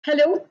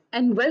Hello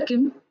and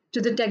welcome to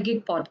the Tech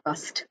Geek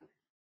podcast.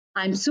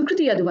 I'm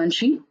Sukriti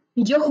Yaduvanshi,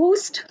 your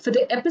host for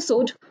the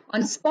episode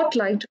on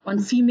Spotlight on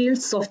Female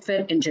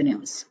Software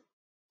Engineers.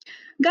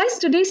 Guys,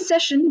 today's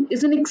session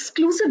is an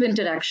exclusive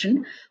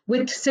interaction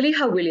with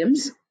Saleha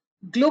Williams,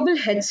 Global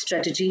Head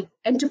Strategy,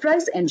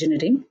 Enterprise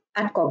Engineering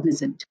at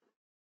Cognizant.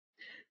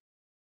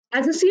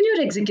 As a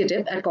senior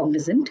executive at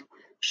Cognizant,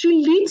 she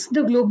leads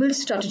the Global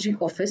Strategy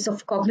Office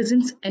of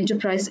Cognizant's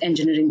Enterprise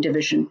Engineering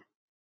Division.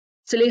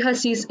 Saleha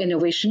sees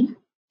innovation,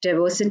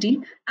 diversity,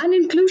 and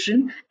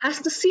inclusion as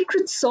the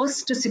secret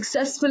sauce to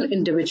successful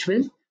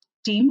individual,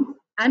 team,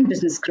 and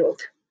business growth.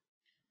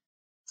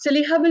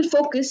 Saleha will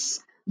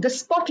focus the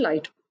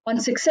spotlight on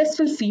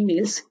successful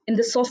females in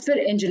the software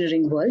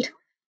engineering world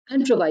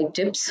and provide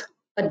tips,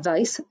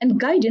 advice, and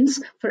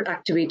guidance for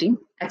activating,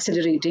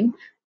 accelerating,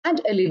 and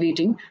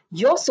elevating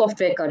your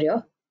software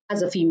career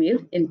as a female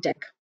in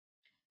tech.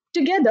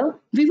 Together,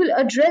 we will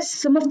address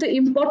some of the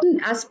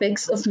important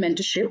aspects of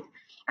mentorship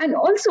and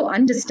also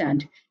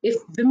understand if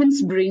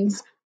women's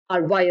brains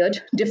are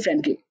wired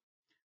differently.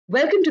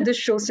 Welcome to the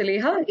show,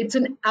 Saleha. It's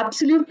an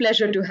absolute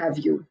pleasure to have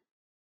you.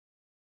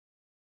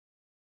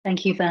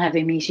 Thank you for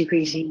having me,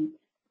 Shukriti.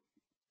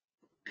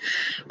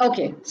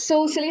 Okay,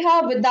 so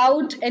Saleha,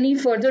 without any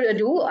further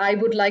ado, I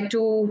would like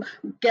to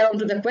get on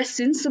to the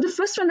questions. So the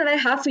first one that I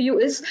have for you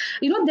is,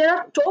 there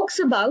are talks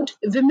about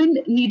women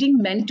needing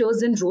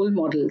mentors and role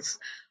models.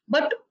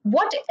 But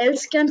what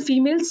else can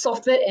female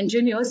software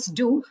engineers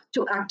do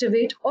to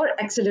activate or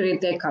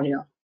accelerate their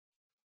career?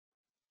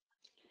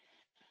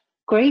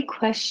 Great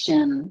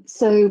question.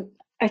 So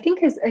I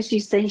think as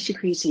you say,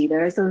 Shukriti,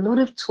 there is a lot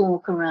of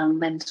talk around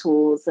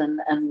mentors and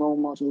role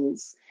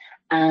models.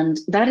 And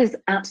that is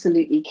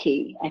absolutely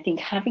key. I think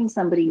having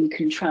somebody you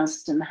can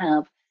trust and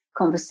have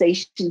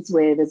conversations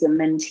with as a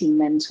mentee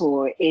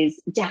mentor is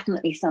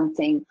definitely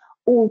something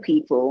all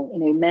people,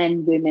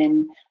 men,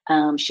 women,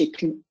 should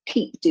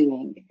keep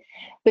doing.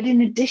 But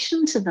in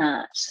addition to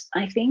that,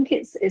 I think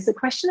it's a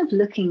question of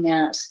looking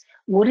at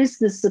what is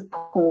the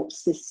support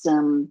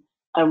system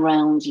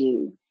around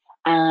you.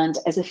 And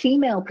as a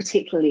female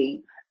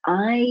particularly,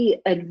 I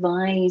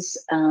advise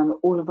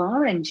all of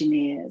our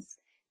engineers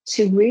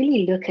to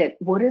really look at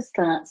what is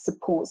that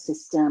support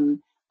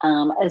system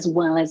as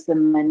well as the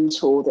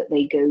mentor that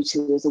they go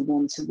to as a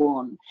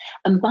one-to-one.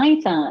 And by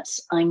that,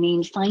 I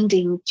mean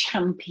finding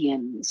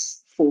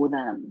champions for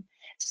them.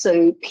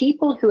 So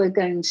people who are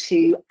going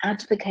to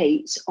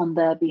advocate on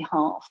their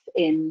behalf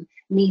in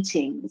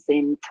meetings,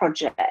 in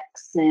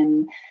projects,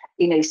 in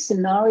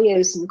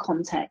scenarios and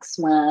contexts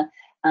where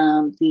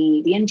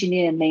the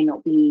engineer may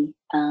not be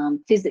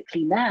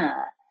physically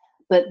there,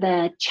 but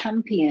their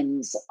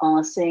champions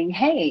are saying,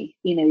 hey,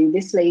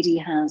 this lady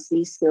has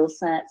these skill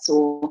sets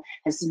or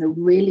has done a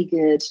really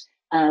good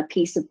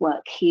piece of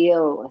work here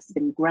or has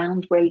been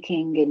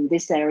groundbreaking in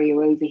this area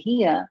over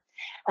here.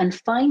 And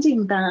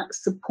finding that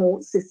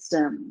support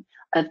system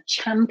of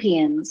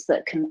champions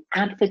that can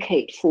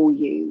advocate for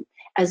you,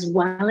 as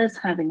well as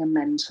having a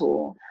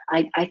mentor,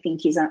 I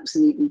think is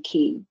absolutely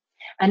key.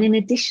 And in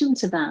addition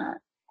to that,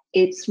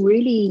 it's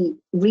really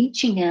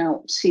reaching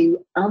out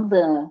to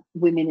other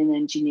women in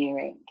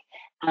engineering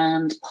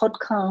and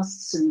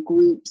podcasts and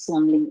groups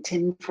on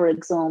LinkedIn, for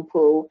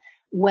example,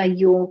 where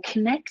you're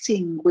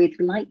connecting with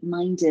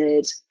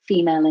like-minded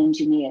female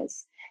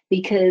engineers,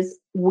 because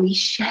we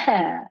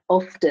share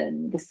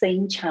often the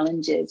same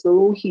challenges. We're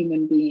all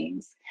human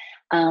beings.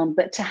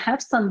 But to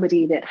have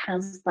somebody that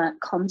has that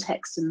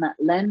context and that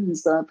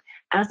lens of,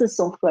 as a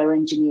software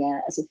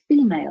engineer, as a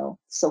female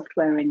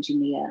software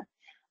engineer,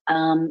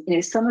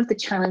 some of the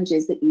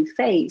challenges that you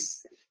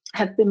face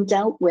have been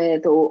dealt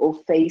with or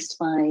faced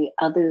by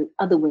other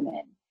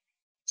women.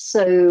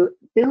 So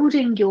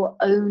building your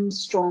own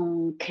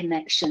strong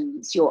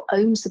connections, your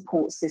own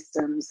support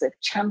systems of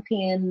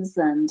champions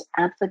and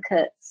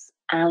advocates,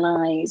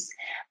 allies,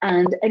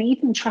 and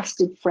even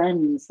trusted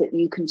friends that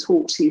you can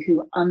talk to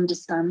who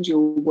understand your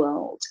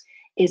world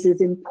is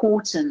as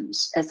important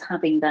as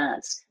having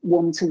that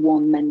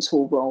one-to-one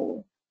mentor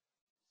role.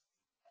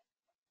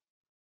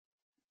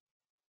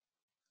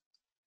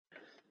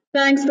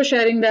 Thanks for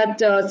sharing that,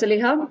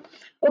 Saleha.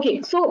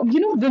 Okay, so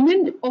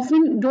women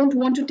often don't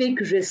want to take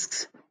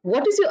risks.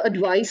 What is your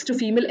advice to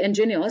female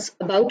engineers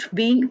about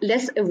being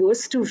less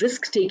averse to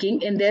risk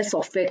taking in their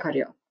software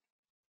career?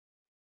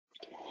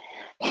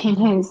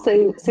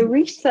 So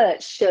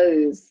research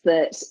shows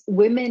that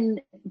women,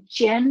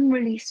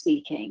 generally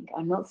speaking,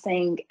 I'm not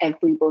saying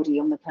everybody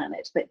on the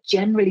planet, but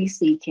generally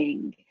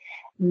speaking,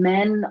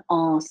 men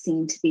are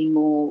seen to be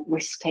more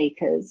risk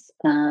takers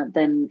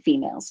than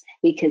females,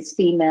 because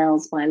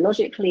females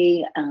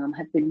biologically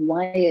have been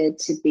wired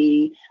to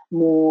be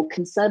more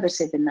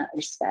conservative in that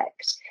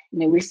respect.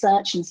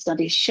 Research and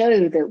studies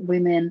show that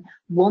women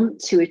want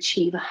to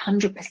achieve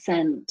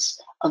 100%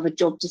 of a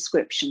job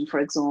description,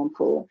 for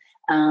example,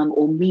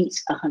 or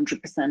meet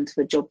 100%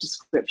 of a job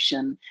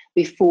description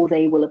before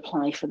they will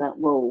apply for that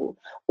role,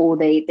 or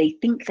they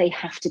think they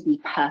have to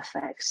be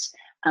perfect.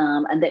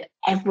 And that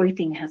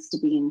everything has to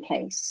be in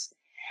place.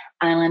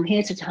 And I'm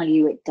here to tell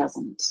you it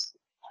doesn't.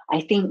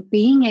 I think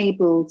being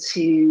able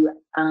to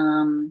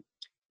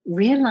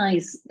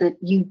realize that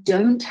you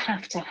don't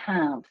have to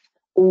have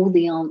all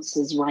the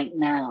answers right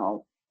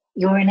now.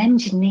 You're an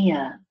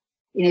engineer.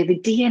 You know, the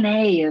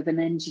DNA of an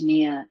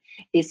engineer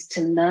is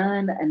to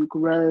learn and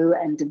grow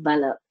and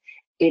develop.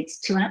 It's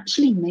to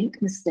actually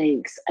make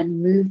mistakes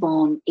and move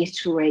on,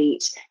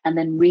 iterate, and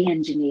then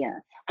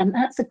re-engineer. And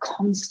that's a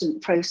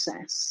constant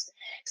process.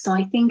 So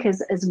I think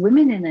as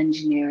women in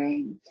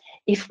engineering,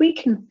 if we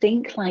can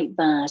think like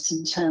that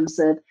in terms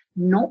of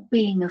not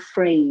being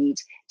afraid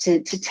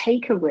to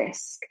take a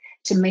risk,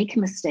 to make a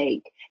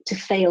mistake, to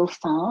fail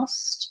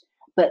fast,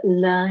 but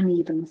learn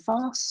even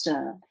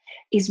faster,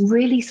 is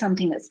really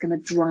something that's going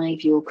to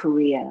drive your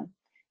career.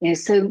 You know,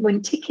 so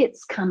when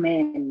tickets come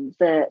in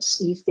that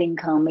you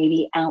think are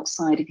maybe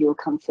outside of your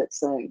comfort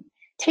zone,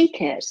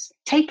 take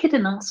it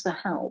and ask for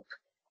help.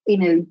 You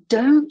know,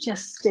 don't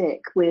just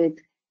stick with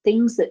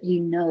things that you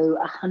know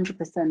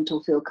 100%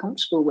 or feel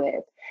comfortable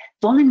with.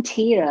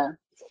 Volunteer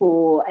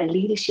for a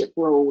leadership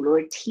role or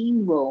a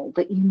team role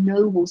that you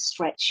know will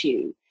stretch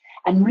you,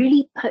 and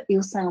really put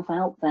yourself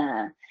out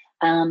there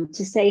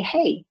to say,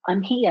 hey,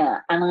 I'm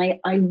here and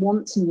I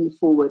want to move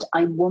forward.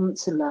 I want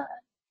to learn.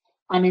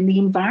 And in the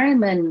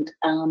environment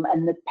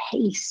and the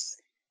pace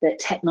that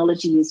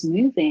technology is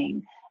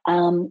moving,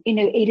 you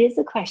know, it is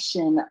a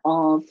question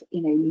of,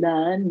 you know,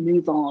 learn,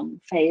 move on,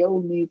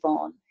 fail, move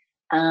on.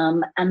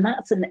 And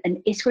that's an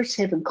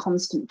iterative and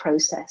constant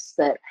process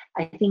that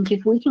I think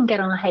if we can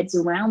get our heads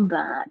around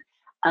that,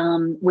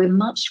 we're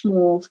much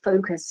more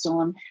focused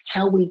on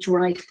how we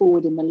drive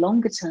forward in the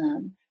longer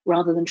term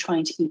rather than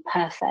trying to be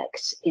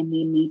perfect in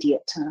the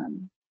immediate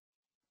term.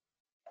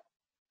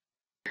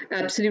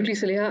 Absolutely,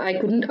 Saleha. I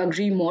couldn't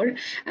agree more.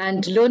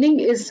 And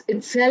learning is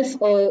itself,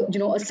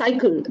 a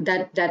cycle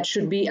that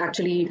should be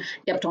actually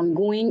kept on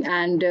going.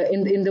 And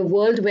in the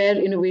world where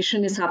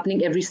innovation is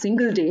happening every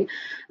single day,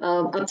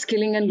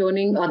 upskilling and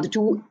learning are the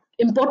two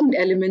important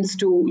elements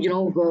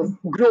to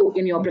grow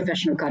in your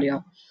professional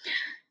career.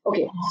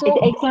 Okay, so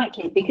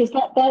exactly, because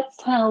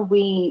that's how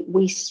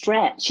we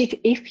stretch.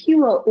 If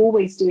you are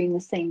always doing the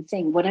same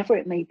thing, whatever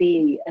it may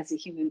be as a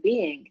human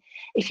being,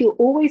 if you're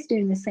always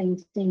doing the same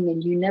thing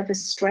and you never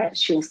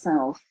stretch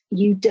yourself,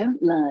 you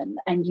don't learn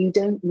and you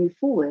don't move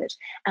forward.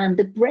 And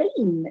the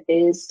brain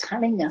is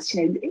telling us,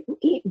 you know,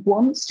 it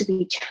wants to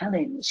be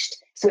challenged.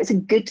 So it's a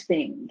good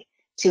thing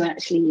to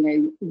actually,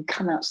 you know,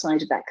 come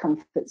outside of that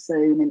comfort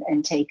zone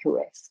and take a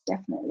risk,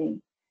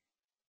 definitely.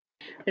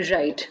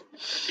 Right.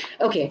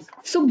 Okay.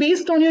 So,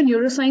 based on your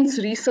neuroscience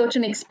research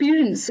and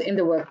experience in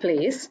the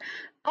workplace,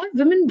 are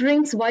women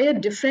brains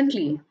wired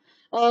differently?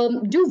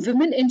 Do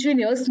women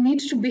engineers need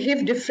to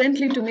behave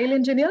differently to male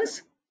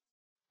engineers?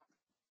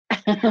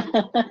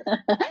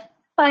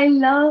 I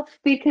laugh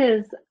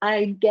because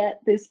I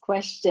get this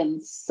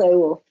question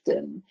so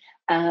often.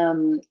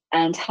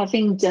 And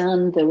having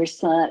done the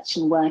research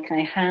and work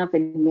I have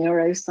in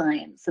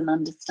neuroscience and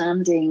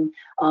understanding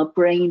our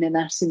brain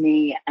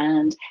anatomy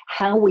and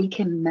how we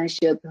can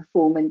measure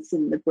performance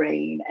in the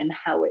brain and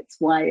how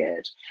it's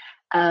wired,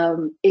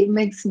 it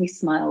makes me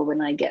smile when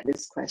I get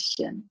this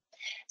question.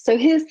 So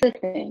here's the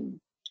thing.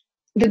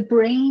 The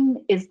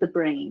brain is the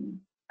brain.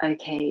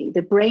 Okay,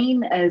 the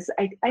brain, as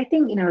I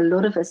think, you know, a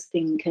lot of us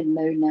think and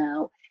know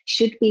now,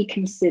 should be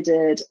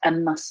considered a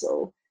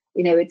muscle.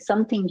 You know, it's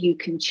something you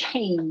can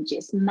change,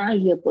 it's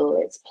malleable,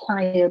 it's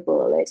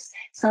pliable, it's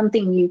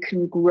something you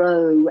can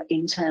grow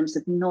in terms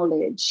of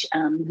knowledge,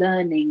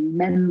 learning,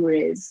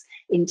 memories,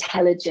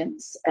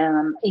 intelligence,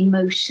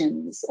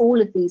 emotions, all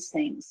of these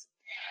things.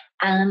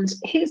 And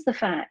here's the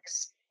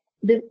facts.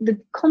 The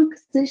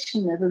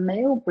composition of a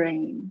male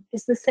brain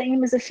is the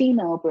same as a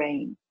female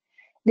brain.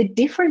 The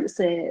difference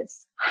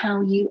is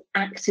how you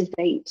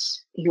activate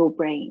your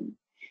brain.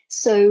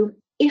 So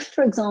if,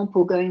 for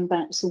example, going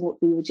back to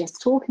what we were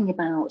just talking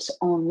about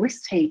on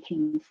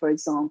risk-taking, for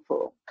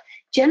example,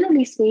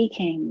 generally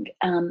speaking,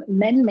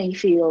 men may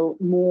feel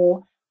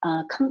more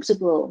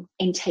comfortable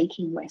in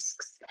taking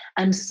risks.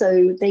 And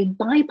so they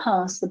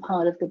bypass the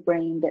part of the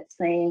brain that's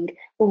saying,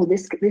 oh,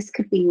 this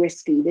could be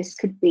risky, this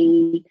could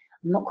be,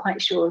 I'm not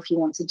quite sure if you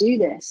want to do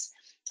this.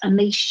 And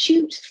they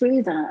shoot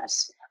through that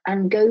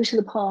and go to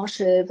the part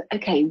of,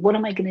 okay, what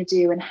am I going to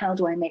do and how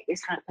do I make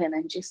this happen?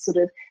 And just sort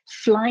of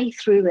fly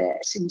through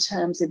it in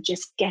terms of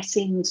just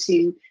getting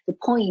to the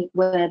point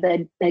where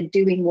they're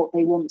doing what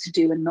they want to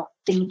do and not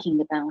thinking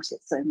about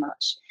it so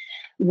much.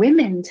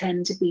 Women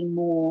tend to be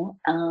more,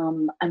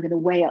 I'm going to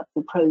weigh up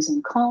the pros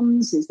and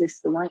cons. Is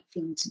this the right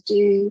thing to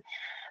do?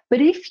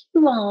 But if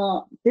you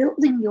are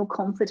building your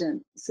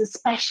confidence,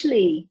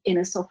 especially in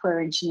a software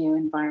engineer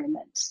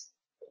environment,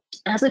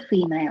 as a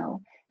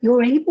female,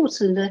 you're able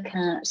to look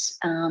at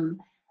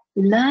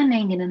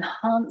learning and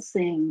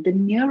enhancing the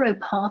neuro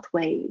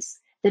pathways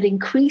that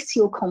increase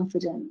your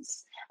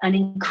confidence and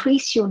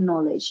increase your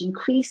knowledge,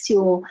 increase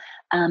your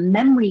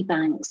memory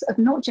banks of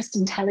not just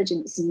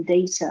intelligence and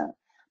data,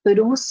 but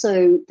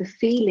also the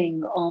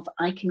feeling of,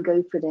 I can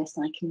go for this,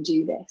 I can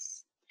do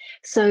this.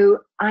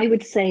 So I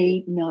would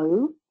say,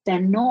 no, they're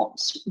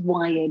not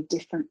wired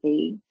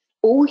differently.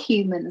 all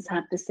humans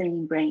have the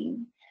same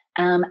brain.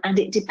 And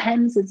it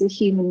depends as a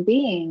human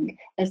being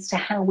as to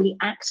how we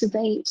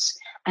activate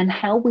and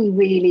how we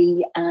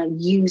really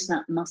use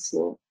that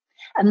muscle.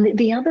 And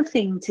the other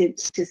thing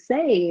to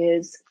say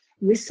is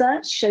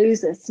research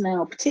shows us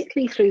now,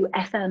 particularly through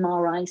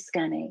fMRI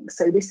scanning.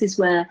 So this is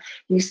where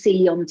you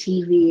see on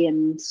TV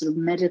and sort of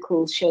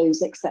medical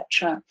shows,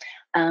 etc.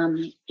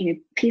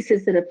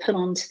 Pieces that are put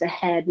onto the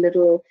head,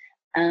 little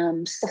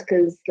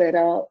suckers that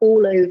are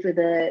all over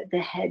the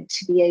head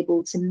to be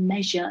able to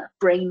measure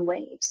brain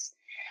waves.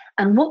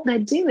 And what they're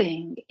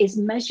doing is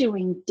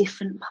measuring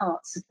different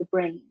parts of the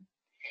brain.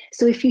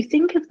 So if you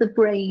think of the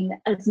brain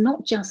as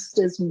not just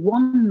as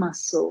one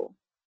muscle,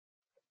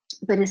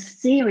 but a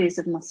series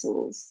of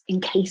muscles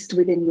encased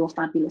within your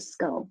fabulous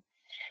skull,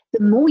 the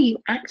more you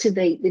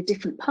activate the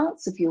different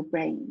parts of your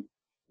brain,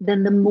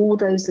 then the more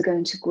those are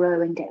going to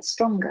grow and get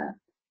stronger.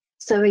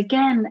 So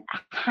again,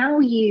 how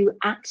you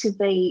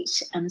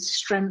activate and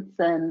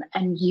strengthen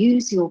and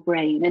use your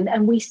brain,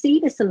 and we see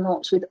this a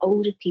lot with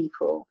older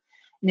people,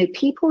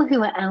 people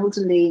who are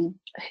elderly,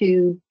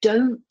 who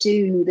don't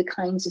do the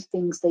kinds of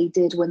things they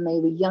did when they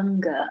were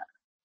younger,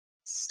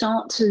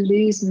 start to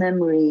lose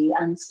memory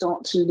and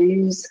start to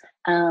lose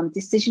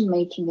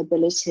decision-making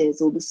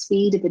abilities, or the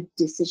speed of a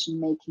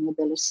decision-making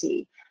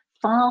ability,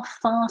 far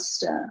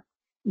faster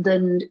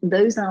than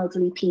those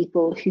elderly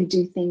people who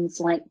do things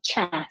like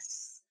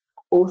chess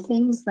or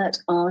things that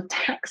are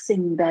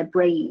taxing their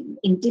brain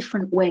in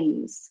different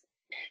ways.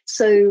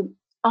 So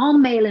are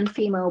male and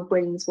female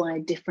brains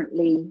wired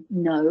differently?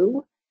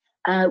 No.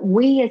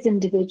 We as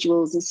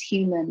individuals, as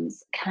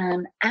humans,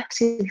 can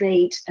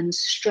activate and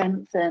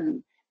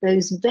strengthen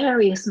those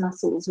various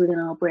muscles within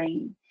our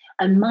brain.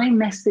 And my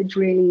message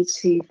really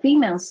to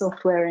female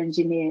software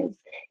engineers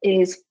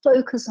is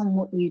focus on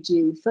what you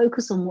do,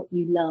 focus on what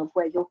you love,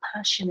 where your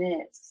passion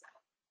is,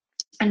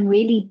 and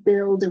really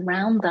build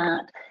around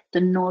that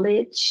the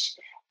knowledge,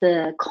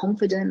 the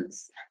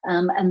confidence,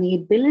 and the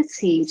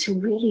ability to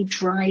really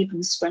drive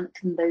and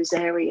strengthen those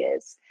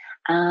areas.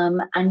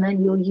 And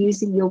then you're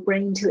using your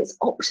brain to its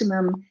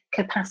optimum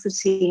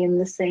capacity, in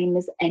the same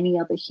as any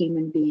other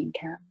human being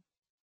can.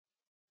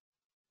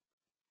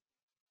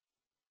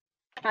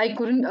 I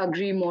couldn't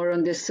agree more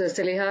on this,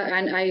 Saleha,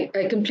 and I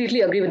completely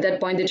agree with that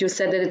point that you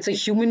said, that it's a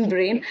human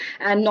brain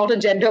and not a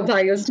gender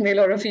biased male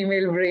or a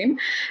female brain.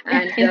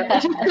 And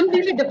it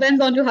completely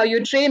depends on how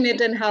you train it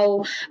and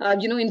how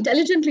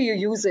intelligently you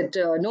use it,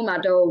 no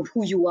matter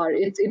who you are.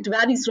 It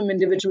varies from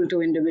individual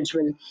to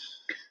individual.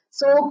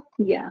 So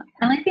yeah,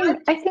 and I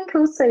think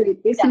also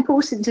it's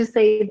important to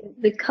say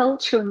the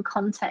culture and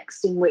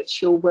context in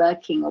which you're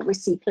working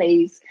obviously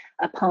plays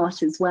a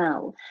part as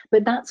well.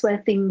 But that's where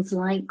things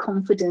like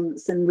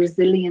confidence and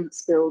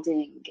resilience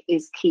building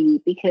is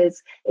key,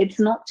 because it's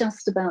not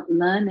just about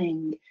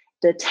learning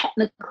the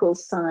technical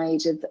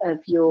side of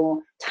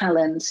your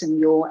talent and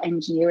your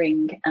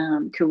engineering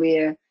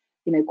career,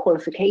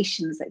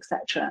 qualifications,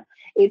 etc.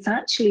 It's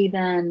actually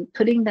then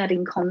putting that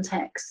in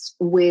context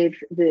with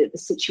the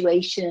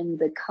situation,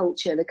 the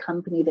culture, the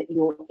company that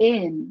you're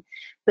in,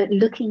 but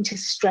looking to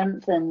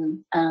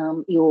strengthen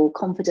your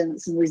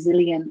confidence and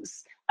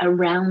resilience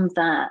around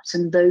that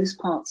and those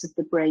parts of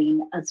the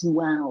brain, as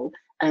well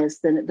as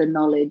the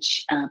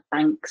knowledge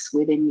banks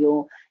within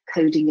your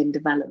coding and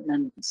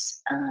development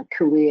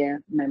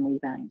career memory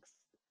banks.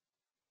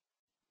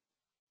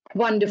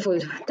 Wonderful.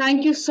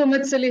 Thank you so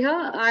much,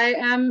 Saleha. I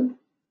am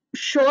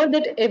sure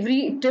that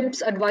every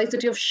tips, advice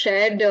that you've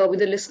shared with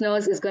the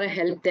listeners is going to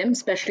help them,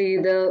 especially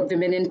the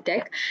women in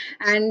tech.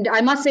 And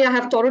I must say, I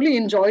have thoroughly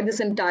enjoyed this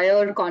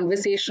entire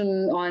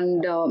conversation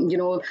on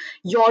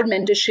your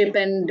mentorship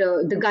and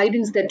the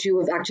guidance that you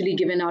have actually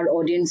given our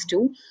audience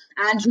to,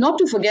 and not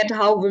to forget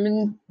how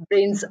women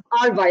brains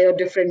are wired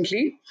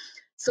differently.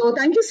 So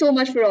thank you so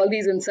much for all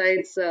these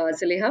insights,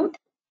 Saleha.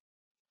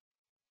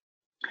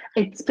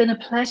 It's been a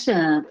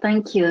pleasure.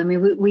 Thank you. I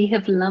mean, we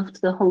have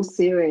loved the whole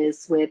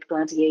series with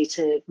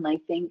Gladiative, and I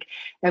think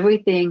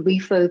everything we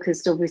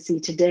focused obviously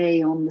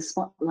today on the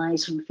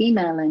spotlight on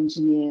female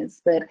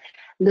engineers, but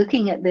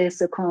looking at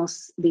this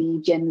across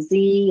the Gen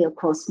Z,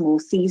 across more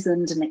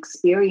seasoned and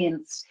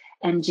experienced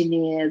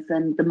engineers,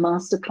 and the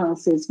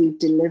masterclasses we've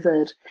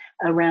delivered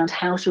around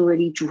how to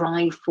really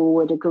drive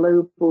forward a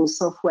global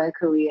software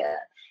career.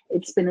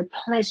 It's been a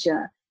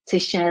pleasure to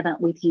share that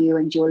with you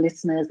and your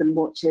listeners and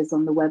watchers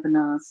on the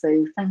webinar.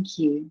 So thank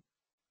you.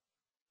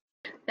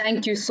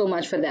 Thank you so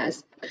much for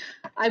that.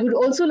 I would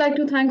also like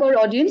to thank our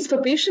audience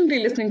for patiently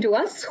listening to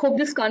us. Hope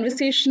this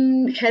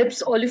conversation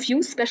helps all of you,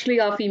 especially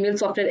our female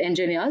software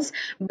engineers,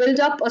 build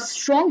up a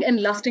strong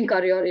and lasting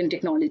career in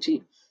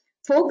technology.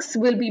 Folks,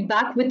 we'll be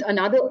back with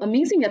another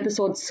amazing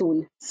episode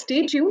soon.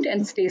 Stay tuned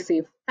and stay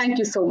safe. Thank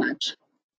you so much.